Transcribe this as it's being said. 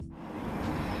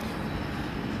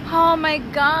Oh my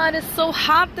God, it's so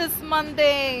hot this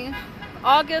Monday.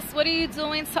 August, what are you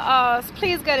doing to us?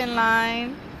 Please get in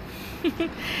line.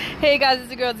 Hey guys, it's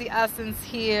your girl The Essence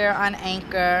here on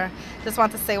Anchor. Just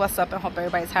want to say what's up and hope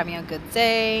everybody's having a good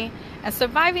day and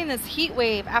surviving this heat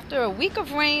wave. After a week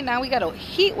of rain, now we got a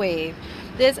heat wave.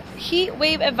 There's heat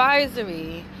wave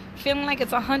advisory. Feeling like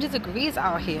it's 100 degrees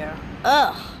out here.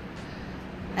 Ugh.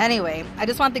 Anyway, I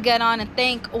just want to get on and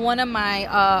thank one of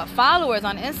my followers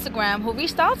on Instagram who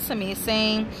reached out to me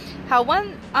saying how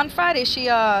on Friday she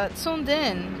tuned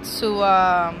in to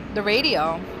the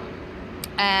radio,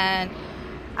 and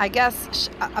I guess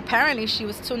apparently she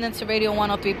was tuned into Radio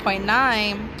 103.9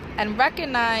 and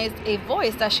recognized a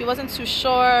voice that she wasn't too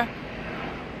sure.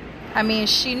 I mean,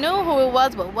 she knew who it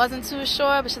was but wasn't too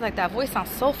sure, but she's like, that voice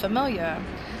sounds so familiar,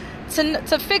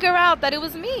 to figure out that it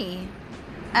was me.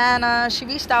 And she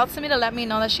reached out to me to let me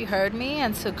know that she heard me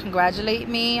and to congratulate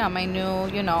me on my new,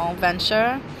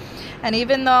 venture. And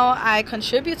even though I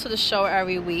contribute to the show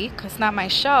every week, it's not my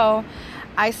show,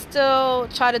 I still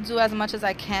try to do as much as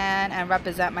I can and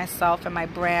represent myself and my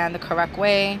brand the correct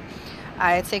way.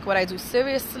 I take what I do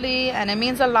seriously, and it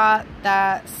means a lot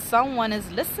that someone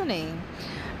is listening.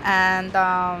 And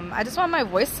I just want my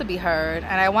voice to be heard,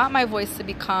 and I want my voice to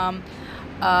become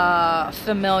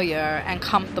familiar and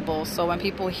comfortable, so when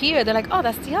people hear, they're like, oh,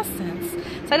 that's The Essence.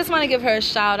 So I just want to give her a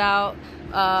shout out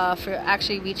for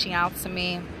actually reaching out to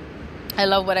me. I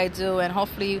love what I do, and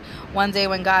hopefully one day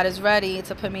when God is ready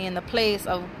to put me in the place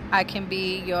of I can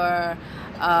be your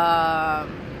a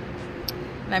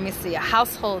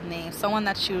household name, someone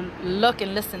that you look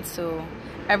and listen to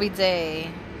every day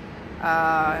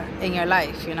in your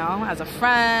life, as a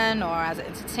friend or as an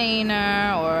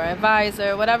entertainer or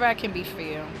advisor, whatever I can be for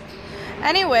you.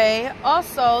 Anyway,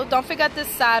 also don't forget this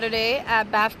Saturday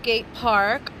at Bathgate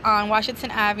Park on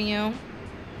Washington Avenue,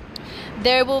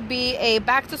 there will be a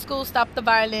back to school Stop the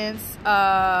Violence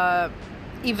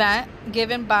event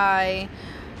given by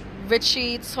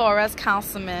Richie Torres,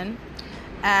 councilman,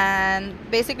 and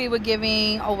basically we're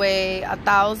giving away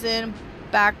 1,000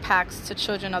 backpacks to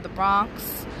children of the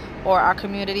Bronx or our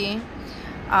community.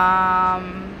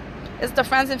 It's the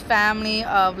friends and family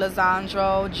of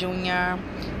Lizandro Jr.,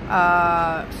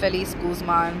 Feliz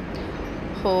Guzman,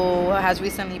 who has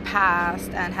recently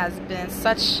passed and has been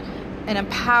such an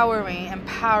empowering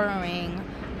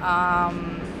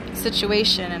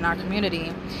situation in our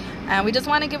community. And we just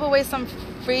want to give away some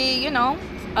free,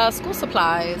 school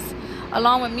supplies,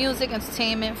 along with music,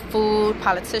 entertainment, food,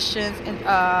 politicians, and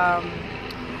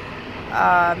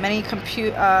many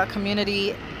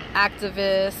community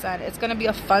activists, and it's going to be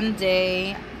a fun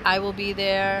day. I will be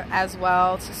there as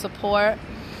well to support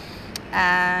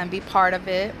and be part of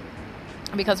it,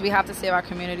 because we have to save our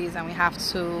communities and we have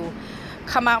to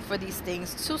come out for these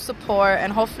things to support,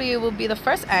 and hopefully it will be the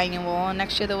first annual, and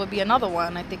next year there will be another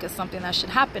one. I think it's something that should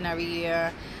happen every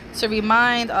year to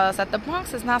remind us that the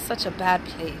Bronx is not such a bad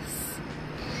place.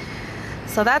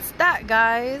 So that's that,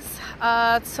 guys.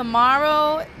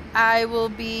 Tomorrow I will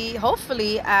be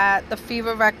hopefully at the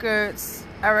Fever Records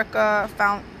Erica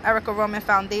Roman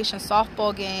Foundation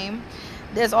softball game.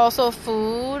 There's also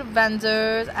food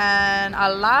vendors and a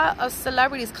lot of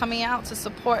celebrities coming out to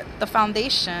support the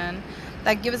foundation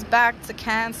that gives back to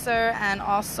cancer, and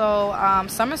also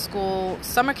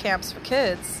summer camps for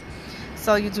kids.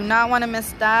 So you do not want to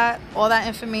miss that. All that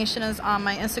information is on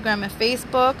my Instagram and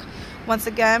Facebook. Once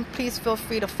again, please feel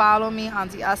free to follow me on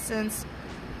The Essence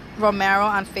Romero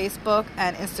on Facebook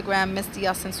and Instagram, Miss The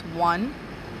Essence 1.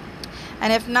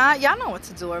 And if not, y'all know what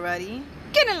to do already.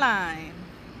 Get in line.